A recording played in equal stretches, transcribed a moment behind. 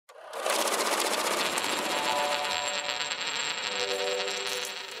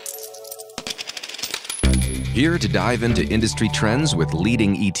Here to dive into industry trends with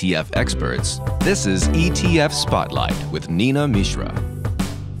leading ETF experts, this is ETF Spotlight with Nina Mishra.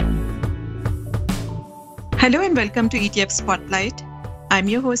 Hello and welcome to ETF Spotlight. I'm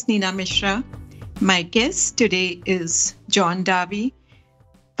your host, Nina Mishra. My guest today is John Davey,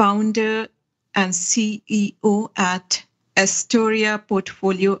 founder and CEO at Astoria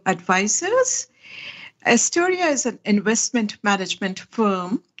Portfolio Advisors. Astoria is an investment management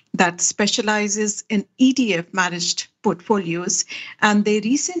firm that specializes in ETF managed portfolios, and they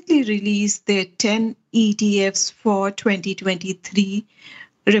recently released their 10 ETFs for 2023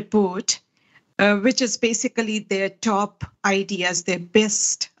 report, which is basically their top ideas, their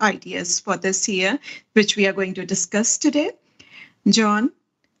best ideas for this year, which we are going to discuss today. John,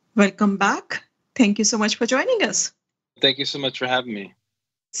 welcome back. Thank you so much for joining us. Thank you so much for having me.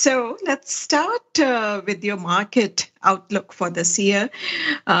 So let's start with your market outlook for this year.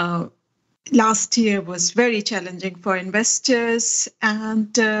 Last year was very challenging for investors,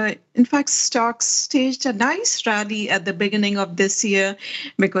 and in fact, stocks staged a nice rally at the beginning of this year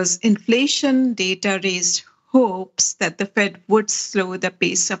because inflation data raised hopes that the Fed would slow the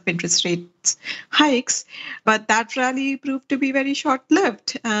pace of interest rate hikes, but that rally proved to be very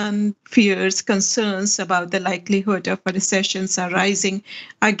short-lived, and concerns about the likelihood of a recession are rising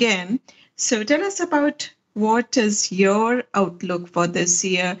again. So tell us about what is your outlook for this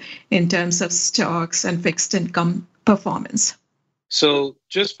year in terms of stocks and fixed income performance? So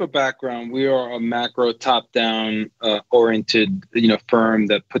just for background, we are a macro top-down oriented firm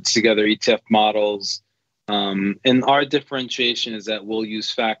that puts together ETF models. And our differentiation is that we'll use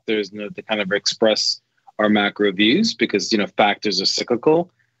factors to kind of express our macro views because, factors are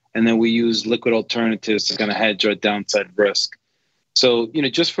cyclical. And then we use liquid alternatives to kind of hedge our downside risk. So,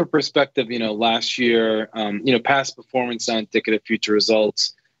 just for perspective, last year, past performance not indicative of future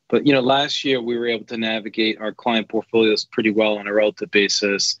results. But, last year we were able to navigate our client portfolios pretty well on a relative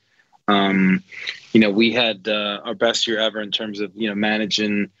basis. We had our best year ever in terms of,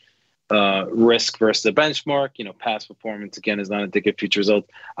 managing risk versus the benchmark. Past performance, again, is not indicative of future results.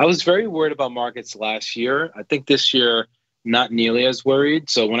 I was very worried about markets last year. I think this year, not nearly as worried.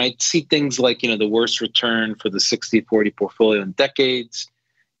 So when I see things like, the worst return for the 60-40 portfolio in decades,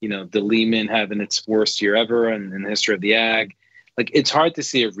 the Lehman having its worst year ever in the history of the ag, it's hard to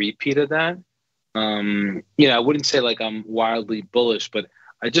see a repeat of that. I wouldn't say I'm wildly bullish, but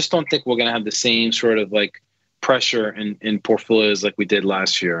I just don't think we're going to have the same sort of pressure in portfolios like we did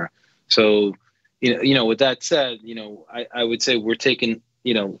last year. So, with that said, I would say we're taking,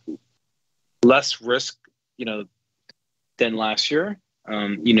 less risk, than last year,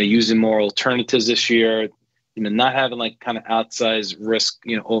 using more alternatives this year, not having kind of outsized risk,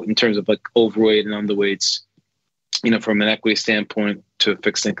 in terms of overweight and underweights, from an equity standpoint to a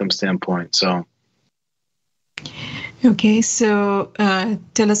fixed income standpoint. So. Okay, so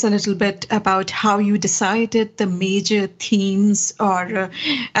tell us a little bit about how you decided the major themes or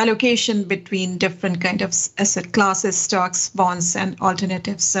allocation between different kind of asset classes, stocks, bonds, and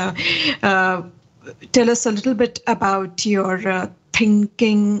alternatives. Tell us a little bit about your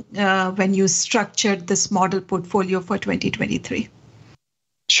thinking when you structured this model portfolio for 2023.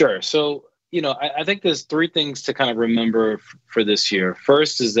 Sure. So, I think there's three things to kind of remember for this year.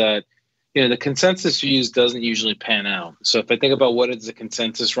 First is that the consensus we use doesn't usually pan out. So if I think about what is the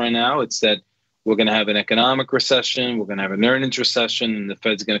consensus right now, it's that we're going to have an economic recession, we're going to have an earnings recession, and the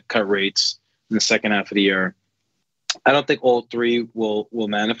Fed's going to cut rates in the second half of the year. I don't think all three will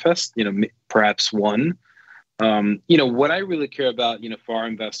manifest, perhaps one. What I really care about, for our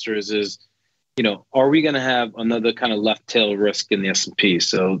investors is, are we going to have another kind of left tail risk in the S&P?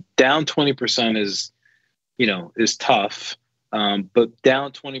 So down 20% is tough. But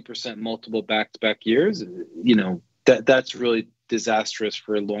down 20% multiple back-to-back years, that's really disastrous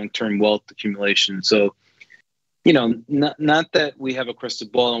for long-term wealth accumulation. So, not that we have a crystal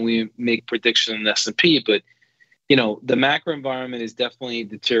ball and we make predictions in the S&P, but, the macro environment is definitely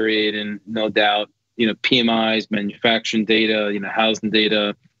deteriorating, no doubt. PMIs, manufacturing data, housing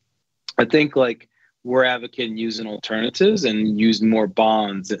data. I think we're advocating using alternatives and using more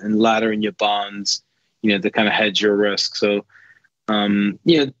bonds and laddering your bonds, to kind of hedge your risk. So,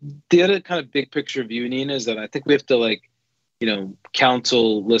 the other kind of big picture view, Nina, is that I think we have to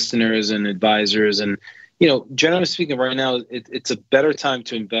counsel listeners and advisors. And, generally speaking, right now, it's a better time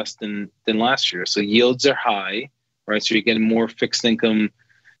to invest than last year. So yields are high, right? So you're getting more fixed income,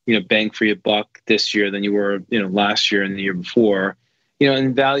 bang for your buck this year than you were, last year and the year before.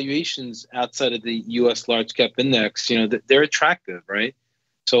 And valuations outside of the U.S. large cap index, they're attractive, right?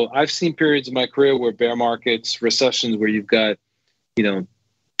 So I've seen periods in my career where bear markets, recessions where you've got,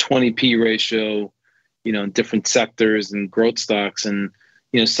 20 P ratio, different sectors and growth stocks. And,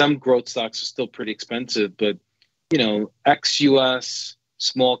 some growth stocks are still pretty expensive, but, ex-US,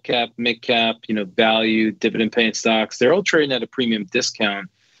 small cap, mid cap, value, dividend paying stocks, they're all trading at a premium discount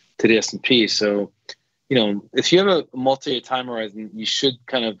to the S&P. So, if you have a multi-year time horizon, you should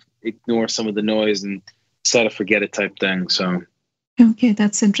kind of ignore some of the noise and set a forget it type thing. So. Okay,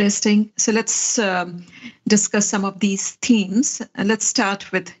 that's interesting. So let's discuss some of these themes. Let's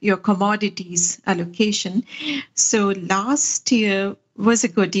start with your commodities allocation. So last year was a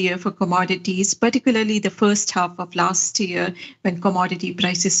good year for commodities, particularly the first half of last year when commodity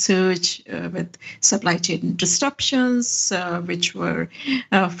prices surged with supply chain disruptions, which were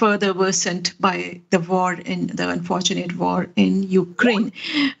further worsened by the unfortunate war in Ukraine.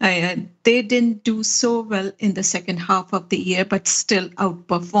 They didn't do so well in the second half of the year, but still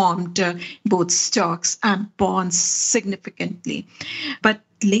outperformed both stocks and bonds significantly. But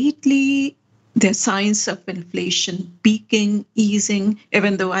lately, there are signs of inflation peaking, easing,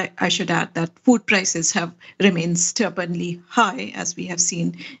 even though I should add that food prices have remained stubbornly high, as we have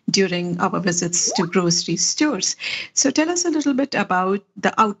seen during our visits to grocery stores. So tell us a little bit about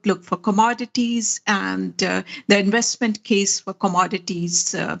the outlook for commodities and the investment case for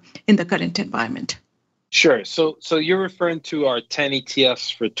commodities in the current environment. Sure. So you're referring to our 10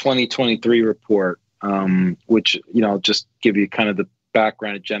 ETFs for 2023 report, which, I'll just give you kind of the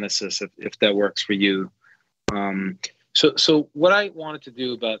background of genesis if that works for you. So what I wanted to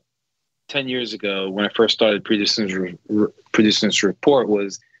do about 10 years ago when I first started producing this report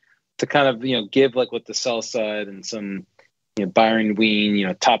was to kind of give like what the sell side and some Byron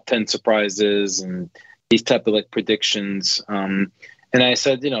Wien top 10 surprises and these type of like predictions. And I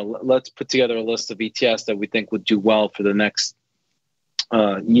said let's put together a list of ETFs that we think would do well for the next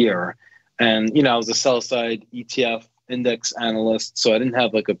year. And I was a sell side ETF index analyst, so I didn't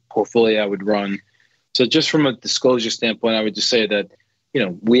have like a portfolio I would run. So just from a disclosure standpoint, I would just say that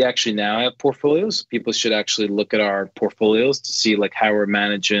we actually now have portfolios. People should actually look at our portfolios to see like how we're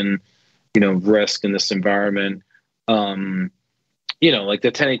managing risk in this environment. Like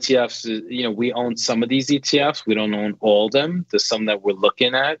the 10 ETFs, we own some of these ETFs. We don't own all of them. There's some that we're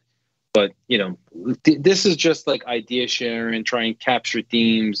looking at, but this is just like idea sharing, try and capture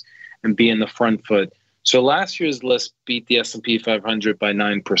themes and be in the front foot. So last year's list beat the S&P 500 by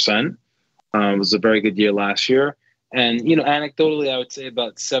 9%. It was a very good year last year. And, anecdotally, I would say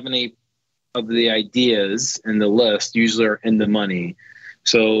about 7-8 of the ideas in the list usually are in the money.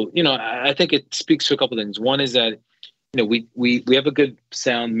 So, I think it speaks to a couple of things. One is that, we have a good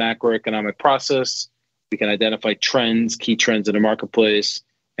sound macroeconomic process. We can identify trends, key trends in the marketplace.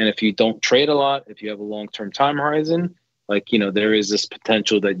 And if you don't trade a lot, if you have a long-term time horizon, like, there is this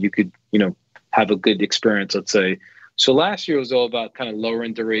potential that you could, have a good experience, let's say. So last year was all about kind of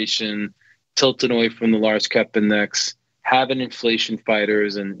lowering duration, tilting away from the large cap index, having inflation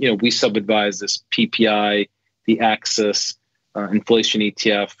fighters. And, we sub-advise this PPI, the Axis inflation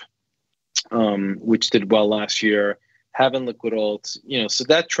ETF, which did well last year, having liquid alts, so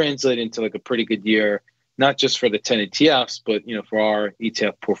that translated into like a pretty good year, not just for the 10 ETFs, but, for our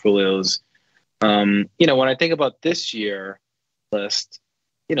ETF portfolios. When I think about this year list,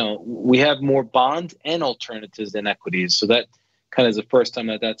 we have more bonds and alternatives than equities. So that kind of is the first time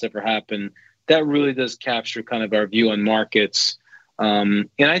that that's ever happened. That really does capture kind of our view on markets. And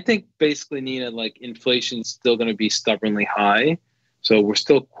I think basically, Nina, like inflation's still going to be stubbornly high. So we're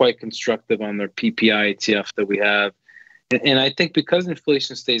still quite constructive on their PPI ETF that we have. And I think because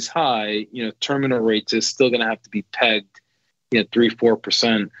inflation stays high, terminal rates is still going to have to be pegged,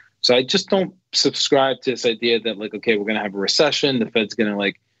 3-4%. So I just don't subscribe to this idea that like, okay, we're going to have a recession. The Fed's going to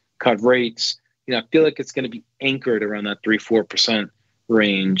like cut rates. I feel like it's going to be anchored around that 3-4%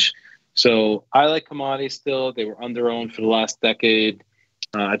 range. So I like commodities still. They were underowned for the last decade.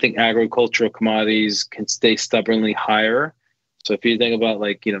 I think agricultural commodities can stay stubbornly higher. So if you think about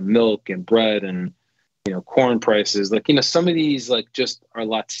like, milk and bread and, corn prices, like, some of these like just are a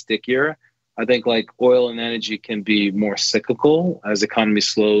lot stickier. I think like oil and energy can be more cyclical. As the economy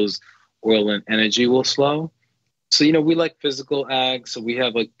slows, oil and energy will slow. So, we like physical ag. So we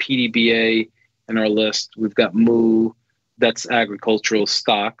have like PDBA in our list. We've got MOO, that's agricultural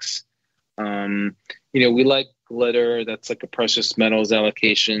stocks. We like glitter. That's like a precious metals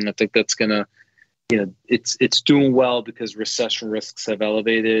allocation. I think that's going to, it's doing well because recession risks have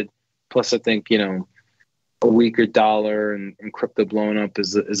elevated. Plus, I think, a weaker dollar and crypto blowing up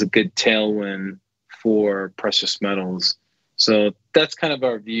is a good tailwind for precious metals. So that's kind of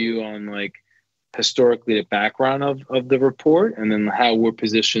our view on like historically the background of the report and then how we're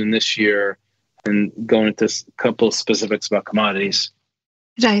positioned this year and going into a couple of specifics about commodities.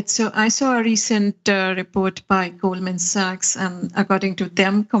 Right. So I saw a recent report by Goldman Sachs, and according to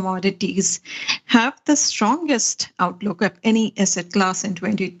them, commodities have the strongest outlook of any asset class in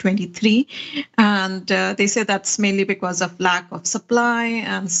 2023. And they say that's mainly because of lack of supply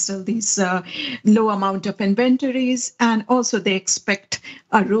and still these low amount of inventories. And also they expect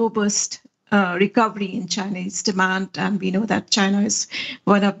a robust recovery in Chinese demand. And we know that China is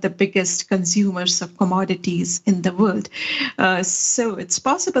one of the biggest consumers of commodities in the world. So it's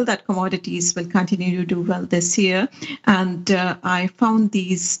possible that commodities will continue to do well this year. And I found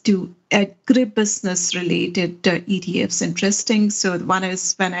these two agribusiness related ETFs interesting. So one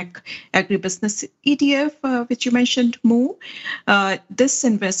is VanEck Agribusiness ETF, which you mentioned more. This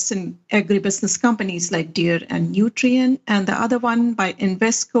invests in agribusiness companies like Deere and Nutrien. And the other one by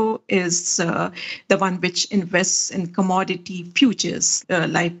Invesco is the one which invests in commodity futures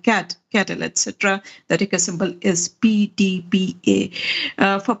like cattle, etc. The ticker symbol is PDPA.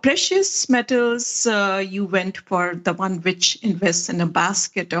 For precious metals, you went for the one which invests in a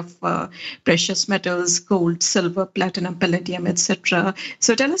basket of precious metals, gold, silver, platinum, palladium, etc.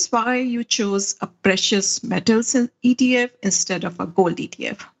 So tell us why you chose a precious metals ETF instead of a gold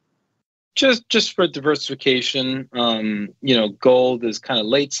ETF. Just for diversification. Gold is kind of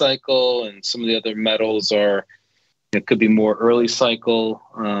late cycle, and some of the other metals are, it could be more early cycle.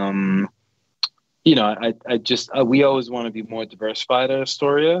 We always want to be more diversified at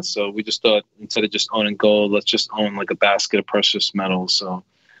Astoria. So we just thought instead of just owning gold, let's just own like a basket of precious metals. So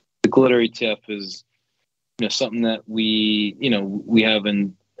the glitter ETF is, something that we have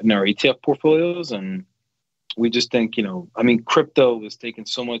in our ETF portfolios. And we just think, crypto is taking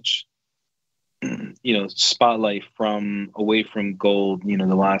so much, spotlight away from gold,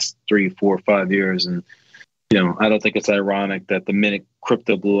 the last 3, 4, 5 years. And, I don't think it's ironic that the minute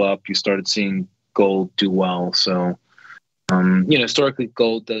crypto blew up, you started seeing gold do well. So, historically,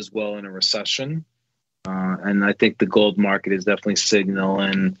 gold does well in a recession. And I think the gold market is definitely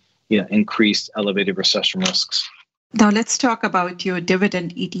signaling, increased elevated recession risks. Now let's talk about your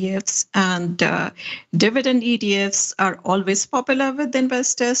dividend ETFs. And dividend ETFs are always popular with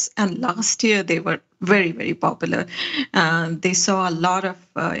investors. And last year they were very, very popular. They saw a lot of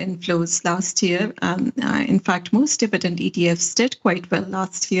inflows last year. And in fact, most dividend ETFs did quite well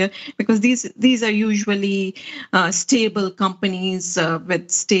last year because these are usually stable companies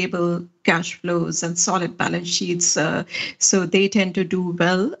with stable cash flows and solid balance sheets. So they tend to do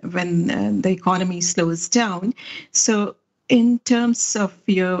well when the economy slows down. So in terms of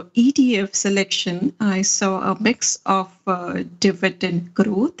your ETF selection, I saw a mix of dividend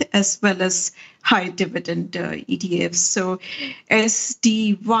growth as well as high dividend ETFs. So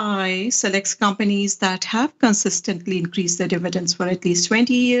SDY selects companies that have consistently increased their dividends for at least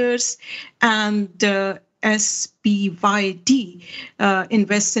 20 years, and SPYD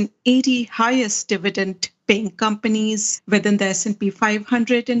invests in 80 highest dividend paying companies within the S&P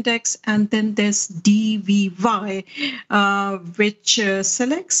 500 index. And then there's DVY, which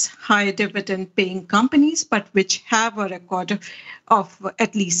selects high dividend paying companies, but which have a record of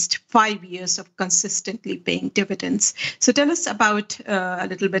at least 5 years of consistently paying dividends. So tell us about a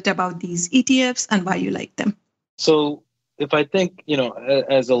little bit about these ETFs and why you like them. So if I think,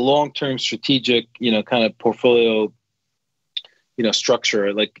 as a long-term strategic, kind of portfolio,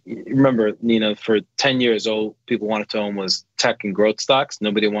 structure, like remember, Nina, for 10 years, all people wanted to own was tech and growth stocks.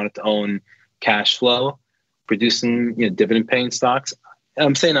 Nobody wanted to own cash flow producing, dividend paying stocks.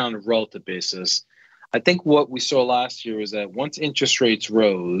 I'm saying on a relative basis. I think what we saw last year was that once interest rates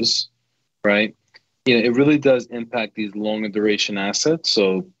rose, right, it really does impact these longer duration assets.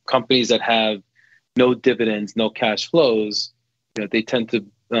 So companies that have no dividends, no cash flows, they tend to,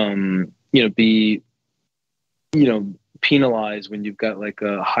 be, penalized when you've got like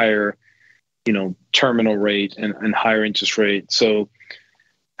a higher, terminal rate and higher interest rate. So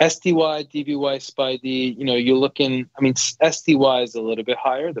SDY, DVY, SPYD, you're looking, SDY is a little bit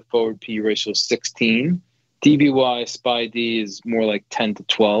higher. The forward PE ratio is 16. DVY, SPYD is more like 10 to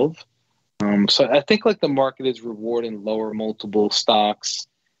 12. So I think like the market is rewarding lower multiple stocks,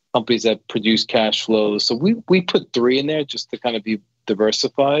 companies that produce cash flows. So we put 3 in there just to kind of be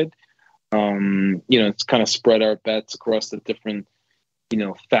diversified. It's kind of spread our bets across the different,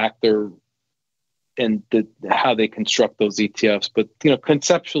 factor and how they construct those ETFs. But,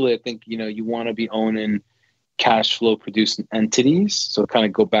 conceptually, I think, you want to be owning cash flow producing entities. So kind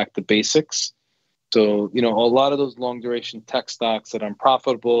of go back to basics. So, a lot of those long duration tech stocks that are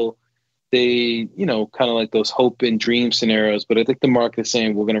unprofitable, they, kind of like those hope and dream scenarios. But I think the market is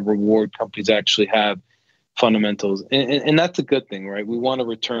saying we're going to reward companies that actually have fundamentals. And that's a good thing, right? We want to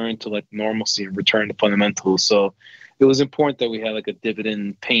return to like normalcy and return to fundamentals. So it was important that we had like a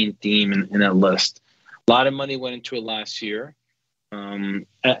dividend paying theme in that list. A lot of money went into it last year. And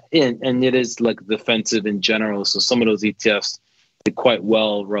it is like defensive in general. So some of those ETFs did quite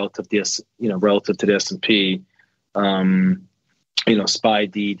well relative to the S&P. SPY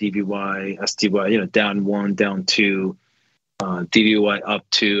D, DVY, STY, down 1, down 2, DVY up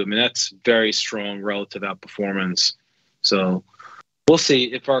 2. I mean, that's very strong relative outperformance. So we'll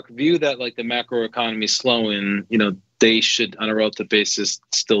see. If our view that like the macro economy is slowing, they should on a relative basis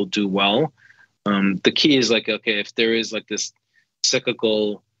still do well. The key is like, okay, if there is like this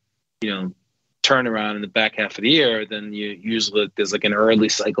cyclical, turnaround in the back half of the year, then there's like an early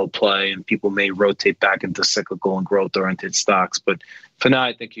cycle play and people may rotate back into cyclical and growth oriented stocks. But for now,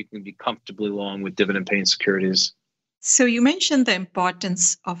 I think you can be comfortably long with dividend paying securities. So you mentioned the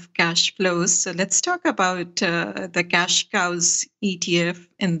importance of cash flows. So let's talk about the cash COWZ ETF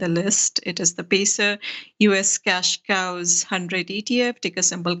in the list. It is the Pacer US Cash COWZ 100 ETF, ticker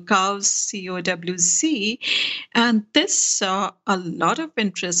symbol COWZ, COWZ. And this saw a lot of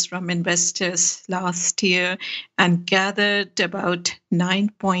interest from investors last year and gathered about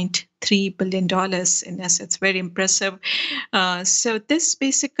 $9.3 billion in assets. Very impressive. So this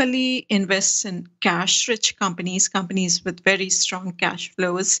basically invests in cash-rich companies with very strong cash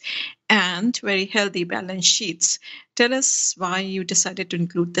flows and very healthy balance sheets. Tell us why you decided to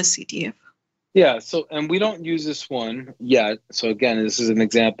include this ETF. Yeah, and we don't use this one yet. So again, this is an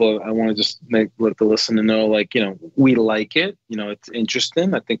example. I want to just let the listener know, we like it. It's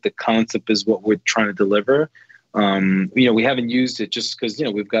interesting. I think the concept is what we're trying to deliver. We haven't used it just because,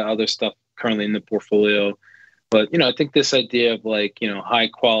 we've got other stuff currently in the portfolio. But, I think this idea of high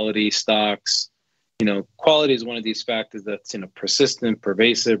quality stocks, quality is one of these factors that's, persistent,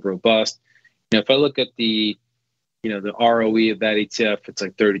 pervasive, robust. If I look at the ROE of that ETF, it's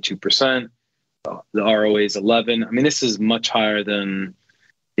like 32%. The ROA is 11. I mean, this is much higher than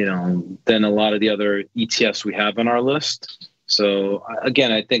a lot of the other ETFs we have on our list. So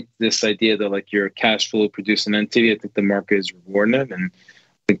again, I think this idea that you're a cash flow producing entity, I think the market is rewarding it, and I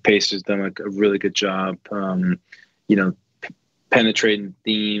think Pacer's done a really good job, penetrating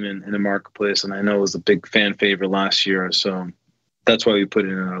theme in the marketplace. And I know it was a big fan favorite last year, so that's why we put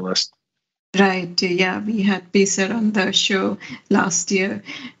it in our list. Right. Yeah, we had Pacer on the show last year.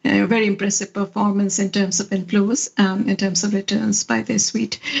 Very impressive performance in terms of inflows, in terms of returns by the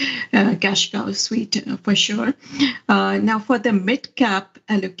suite, cash cow suite for sure. Now, for the mid-cap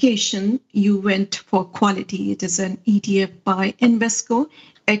allocation, you went for quality. It is an ETF by Invesco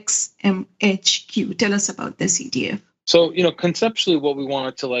XMHQ. Tell us about this ETF. So, conceptually, what we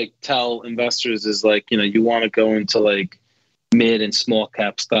wanted to tell investors is you want to go into mid and small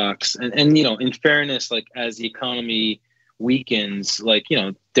cap stocks. And in fairness, as the economy weakens,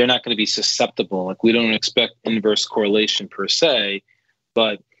 they're not going to be susceptible. We don't expect inverse correlation per se,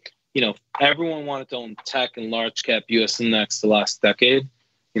 but, everyone wanted to own tech and large cap US index the last decade.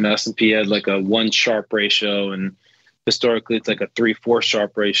 S&P had a 1 Sharpe ratio, and historically it's a 3-4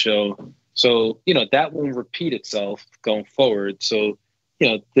 Sharpe ratio. So, that won't repeat itself going forward. So,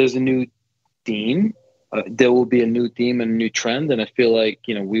 there's a new theme. There will be a new theme and a new trend. And I feel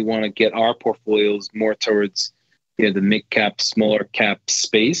we want to get our portfolios more towards, the mid-cap, smaller cap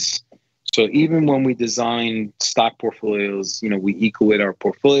space. So even when we design stock portfolios, we equate our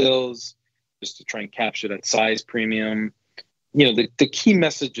portfolios just to try and capture that size premium. The key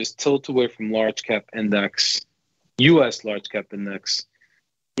message is tilt away from large cap index, US large cap index,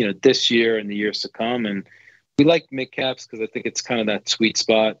 this year and the years to come. And we like mid-caps because I think it's kind of that sweet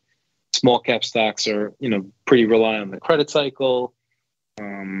spot. Small cap stocks are, pretty reliant on the credit cycle.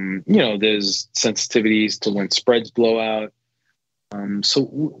 There's sensitivities to when spreads blow out. So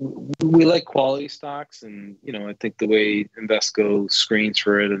we like quality stocks, and I think the way Invesco screens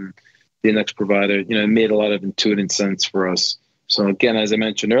for it and the index provider, it made a lot of intuitive sense for us. So again, as I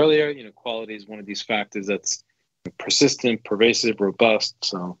mentioned earlier, quality is one of these factors that's persistent, pervasive, robust.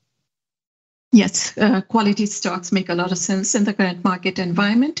 So. Yes, quality stocks make a lot of sense in the current market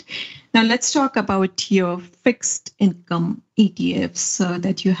environment. Now let's talk about your fixed income ETFs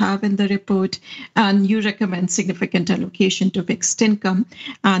that you have in the report, and you recommend significant allocation to fixed income.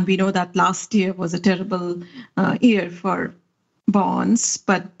 And we know that last year was a terrible year for bonds,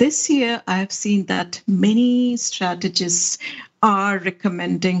 but this year I've seen that many strategists are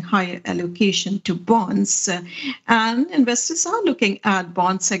recommending higher allocation to bonds. And investors are looking at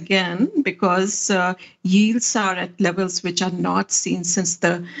bonds again because yields are at levels which are not seen since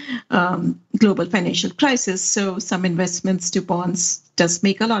the global financial crisis. So some investments to bonds does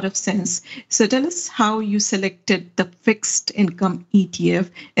make a lot of sense. So tell us how you selected the fixed income ETF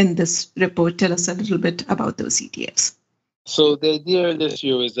in this report. Tell us a little bit about those ETFs. So the idea this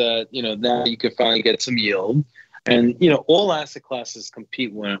year was that, now you could finally get some yield. And, all asset classes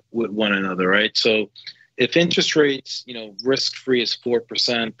compete with one another, right? So if interest rates, risk-free is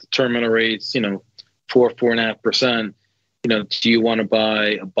 4%, the terminal rates, 4.5%, do you want to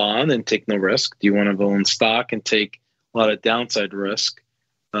buy a bond and take no risk? Do you want to own stock and take a lot of downside risk?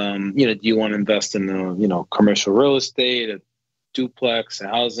 Do you want to invest in, commercial real estate, a duplex, a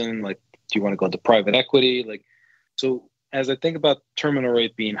housing? Like, do you want to go into private equity? So as I think about terminal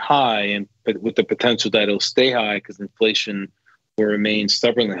rate being high, but with the potential that it'll stay high because inflation will remain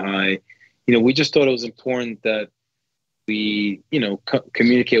stubbornly high, we just thought it was important that we,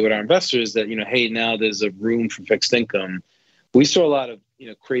 communicate with our investors that, hey, now there's a room for fixed income. We saw a lot of,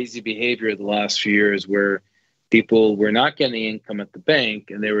 crazy behavior the last few years where people were not getting income at the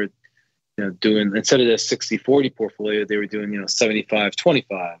bank and they were, doing, instead of the 60-40 portfolio, they were doing,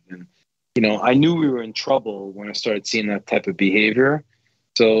 75-25. And I knew we were in trouble when I started seeing that type of behavior.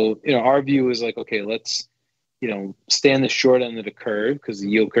 So, our view is like, okay, let's, stay on the short end of the curve because the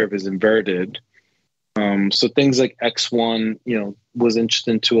yield curve is inverted. So things like X1, was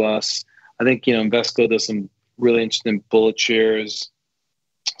interesting to us. I think, Invesco does some really interesting bullet shares.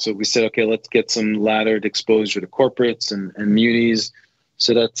 So we said, okay, let's get some laddered exposure to corporates and munis.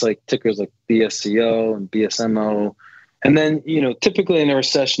 So that's like tickers like BSCO and BSMO. And then, typically in a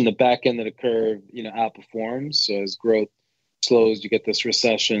recession, the back end of the curve, outperforms. So as growth slows, you get this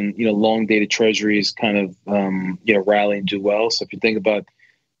recession, long dated treasuries kind of, rally and do well. So if you think about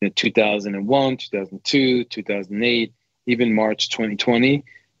 2001, 2002, 2008, even March 2020,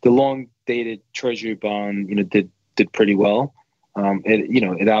 the long dated treasury bond, did pretty well.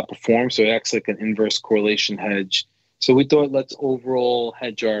 It outperformed. So it acts like an inverse correlation hedge. So we thought let's overall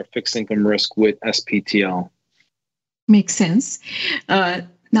hedge our fixed income risk with SPTL. Makes sense.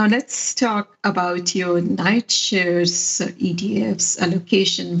 Now let's talk about your Nightshares ETFs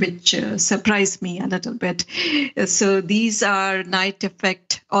allocation, which surprised me a little bit. So these are Night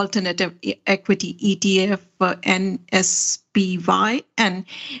Effect Alternative Equity ETF, NSPY and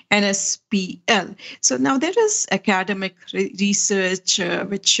NSPL. So now there is academic research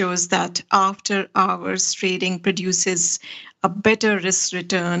which shows that after hours trading produces a better risk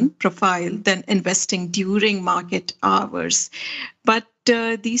return profile than investing during market hours. But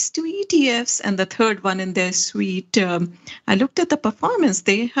these two ETFs and the third one in their suite, I looked at the performance.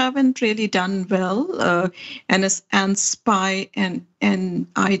 They haven't really done well. NSPY and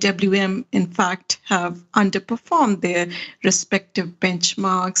NIWM, in fact, have underperformed their respective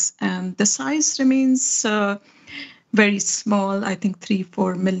benchmarks, and the size remains very small, I think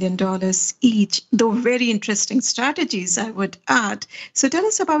 $3-4 million each, though very interesting strategies, I would add. So tell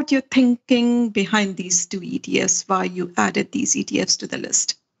us about your thinking behind these two ETFs, why you added these ETFs to the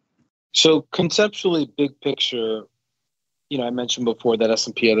list. So conceptually, big picture, I mentioned before that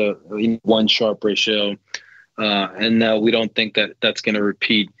S&P had a 1 Sharpe ratio, and now we don't think that that's going to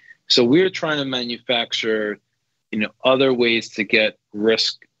repeat. So we're trying to manufacture, other ways to get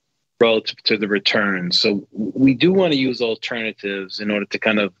risk relative to the return. So we do want to use alternatives in order to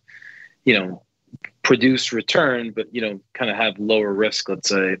kind of, produce return, but, kind of have lower risk, let's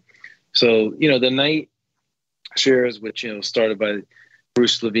say. So, the Nightshares, which, started by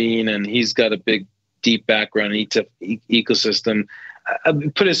Bruce Levine, and he's got a big, deep background in ETF ecosystem. I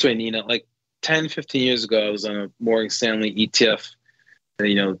put it this way, Nina, like 10, 15 years ago, I was on a Morgan Stanley ETF,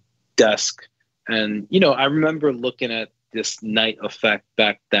 desk. And, I remember looking at this night effect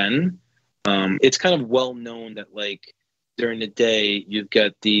back then. It's kind of well known that like during the day you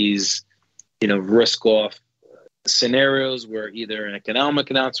get these, risk off scenarios where either an economic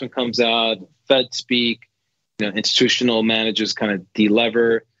announcement comes out, Fed speak, institutional managers kind of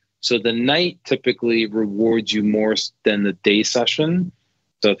delever. So the night typically rewards you more than the day session.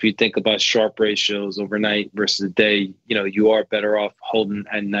 So if you think about Sharpe ratios overnight versus the day, you are better off holding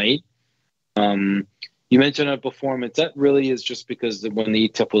at night. You mentioned our performance. That really is just because when the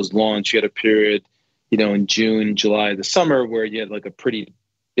ETF was launched, you had a period, in June, July, the summer, where you had like a pretty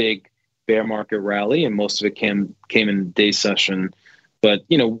big bear market rally, and most of it came in the day session. But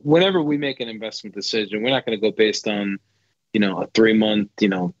whenever we make an investment decision, we're not going to go based on, a 3-month,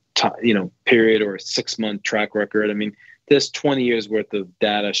 period or a 6-month track record. I mean, there's 20 years worth of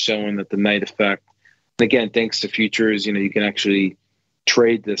data showing that the night effect, and again, thanks to futures, you can actually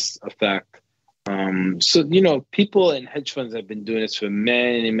trade this effect. So, people in hedge funds have been doing this for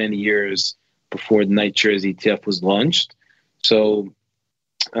many, many years before the Nightshares ETF was launched. So,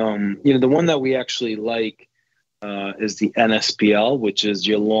 the one that we actually like is the NSPL, which is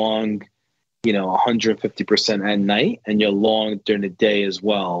your long, 150% at night, and you're long during the day as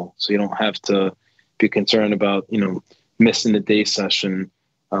well. So you don't have to be concerned about, missing the day session.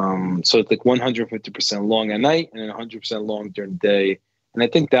 So it's like 150% long at night and then 100% long during the day. And I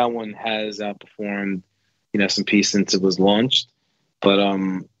think that one has outperformed, S&P since it was launched. But,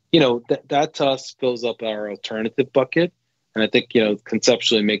 that to us fills up our alternative bucket. And I think,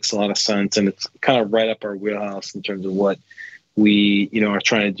 conceptually makes a lot of sense. And it's kind of right up our wheelhouse in terms of what we, are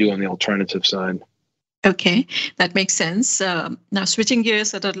trying to do on the alternative side. Okay, that makes sense. Now, switching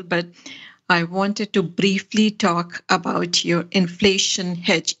gears a little bit, I wanted to briefly talk about your inflation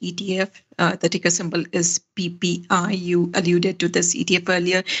hedge ETF. The ticker symbol is PPI. You alluded to this ETF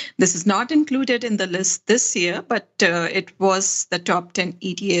earlier. This is not included in the list this year, but it was the top 10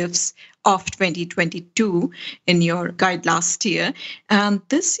 ETFs of 2022 in your guide last year. And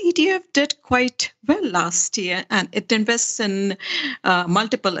this ETF did quite well last year, and it invests in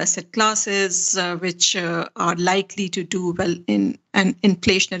multiple asset classes, which are likely to do well in an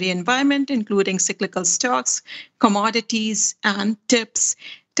inflationary environment, including cyclical stocks, commodities, and tips.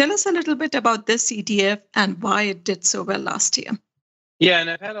 Tell us a little bit about this ETF and why it did so well last year. Yeah, and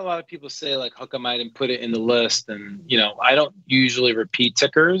I've had a lot of people say, like, how come I didn't put it in the list? And, I don't usually repeat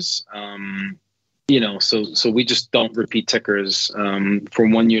tickers. So we just don't repeat tickers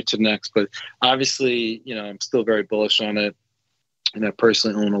from one year to the next. But obviously, I'm still very bullish on it. And I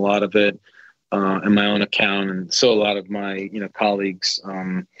personally own a lot of it in my own account. And so a lot of my, colleagues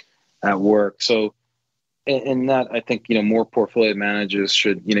at work. So, and that, I think, more portfolio managers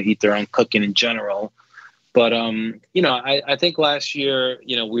should, eat their own cooking in general. But, I think last year,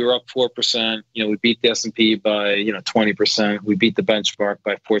 we were up 4%. We beat the S&P by, 20%. We beat the benchmark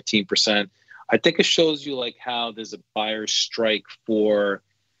by 14%. I think it shows you like how there's a buyer's strike for,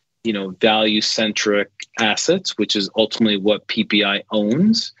 value-centric assets, which is ultimately what PPI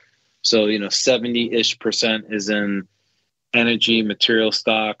owns. So, 70-ish% is in energy, material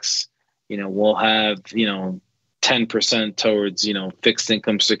stocks. We'll have, 10% towards, fixed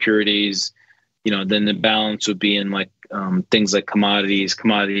income securities. Then the balance would be in like things like commodities,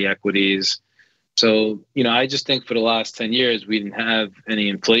 commodity equities. So, I just think for the last 10 years, we didn't have any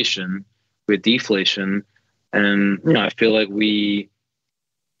inflation, we had deflation. And, I feel like we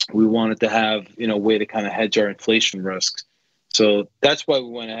wanted to have, a way to kind of hedge our inflation risks. So that's why we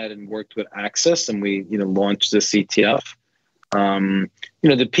went ahead and worked with Access and we, launched this ETF.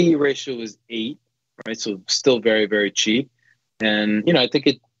 The PE ratio was 8, right? So still very, very cheap. And, I think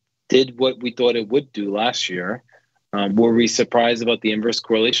it did what we thought it would do last year. Were we surprised about the inverse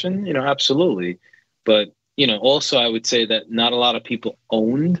correlation? Absolutely. But, also I would say that not a lot of people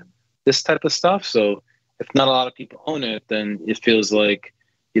owned this type of stuff. So if not a lot of people own it, then it feels like,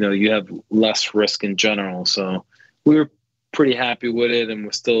 you have less risk in general. So we were pretty happy with it, and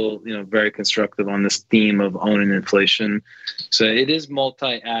we're still, very constructive on this theme of owning inflation. So it is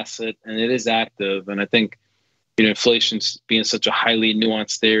multi-asset and it is active. And I think, inflation being such a highly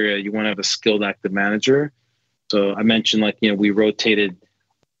nuanced area, you want to have a skilled active manager. So I mentioned, like, we rotated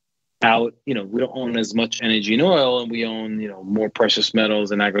out, we don't own as much energy and oil, and we own, more precious metals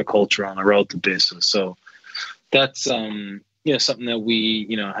and agriculture on a relative basis. So that's, something that we,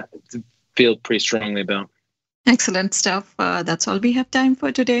 feel pretty strongly about. Excellent stuff. That's all we have time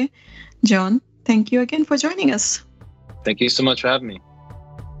for today. John, thank you again for joining us. Thank you so much for having me.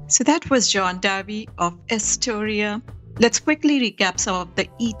 So that was John Davey of Astoria. Let's quickly recap some of the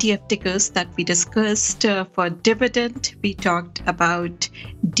ETF tickers that we discussed. For Dividend, we talked about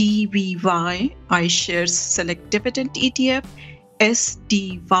DVY, iShares Select Dividend ETF,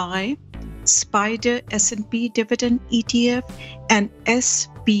 SDY, Spider S&P Dividend ETF, and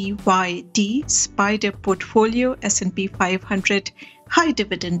SPYD, Spider Portfolio S&P 500 High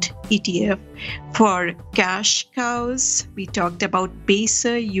Dividend ETF. For Cash COWZ, we talked about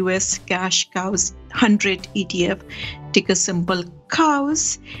Baser US Cash COWZ 100 ETF, ticker symbol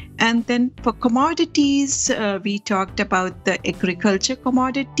COWZ. And then for commodities, we talked about the Agriculture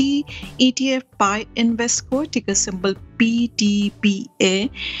Commodity ETF by Invesco, ticker symbol PDBA,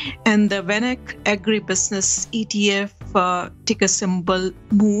 and the VanEck Agribusiness ETF, ticker symbol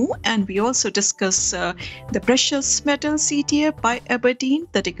MOO. And we also discussed the Precious Metals ETF by Aberdeen,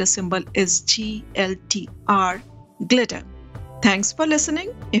 the ticker symbol is GLTR, Glitter. Thanks for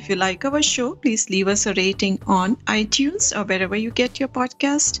listening. If you like our show, please leave us a rating on iTunes or wherever you get your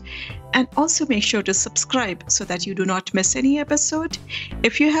podcast. And also make sure to subscribe so that you do not miss any episode.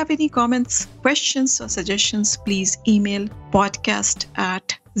 If you have any comments, questions, or suggestions, please email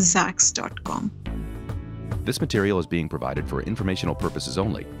podcast@zacks.com. This material is being provided for informational purposes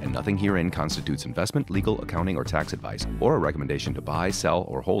only, and nothing herein constitutes investment, legal, accounting, or tax advice, or a recommendation to buy, sell,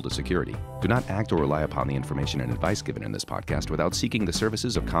 or hold a security. Do not act or rely upon the information and advice given in this podcast without seeking the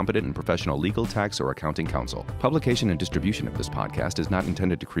services of competent and professional legal, tax, or accounting counsel. Publication and distribution of this podcast is not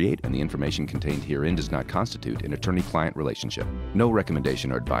intended to create, and the information contained herein does not constitute an attorney-client relationship. No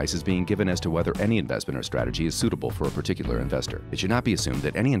recommendation or advice is being given as to whether any investment or strategy is suitable for a particular investor. It should not be assumed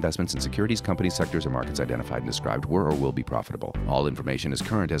that any investments in securities, companies, sectors, or markets identified and described were or will be profitable. All information is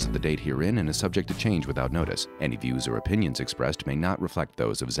current as of the date herein and is subject to change without notice. Any views or opinions expressed may not reflect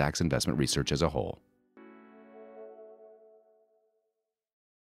those of Zacks Investment Research as a whole.